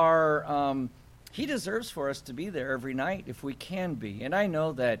He deserves for us to be there every night if we can be. And I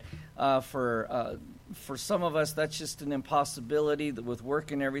know that for some of us, that's just an impossibility with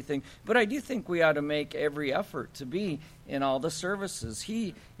work and everything. But I do think we ought to make every effort to be in all the services.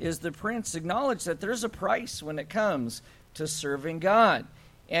 He is the Prince. Acknowledge that there's a price when it comes to serving God.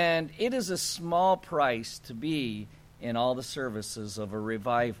 And it is a small price to be in all the services of a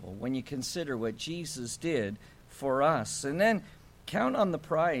revival when you consider what Jesus did for us. And then count on the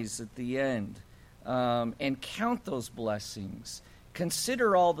prize at the end, and count those blessings.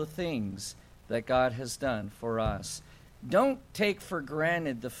 Consider all the things that God has done for us. Don't take for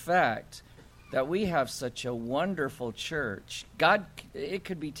granted the fact that we have such a wonderful church. It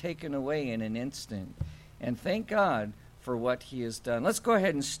could be taken away in an instant. And thank God for what he has done. Let's go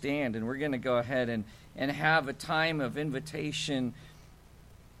ahead and stand, and we're going to go ahead and have a time of invitation.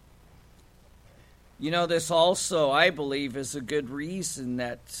 This also, I believe, is a good reason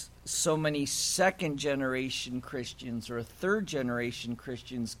that so many second-generation Christians or third-generation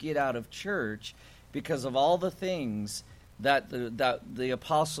Christians get out of church, because of all the things that the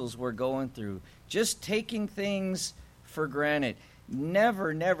apostles were going through. Just taking things for granted.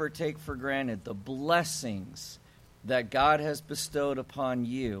 Never take for granted the blessings that God has bestowed upon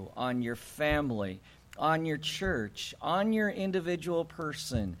you, on your family, on your church, on your individual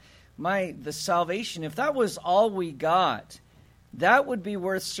person. The salvation, if that was all we got, that would be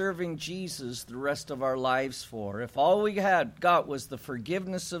worth serving Jesus the rest of our lives for. If all we got was the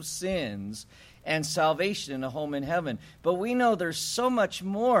forgiveness of sins and salvation and a home in heaven. But we know there's so much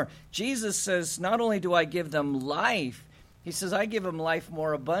more. Jesus says, not only do I give them life, he says, I give them life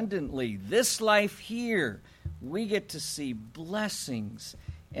more abundantly. This life here, we get to see blessings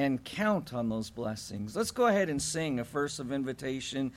and count on those blessings. Let's go ahead and sing a verse of invitation.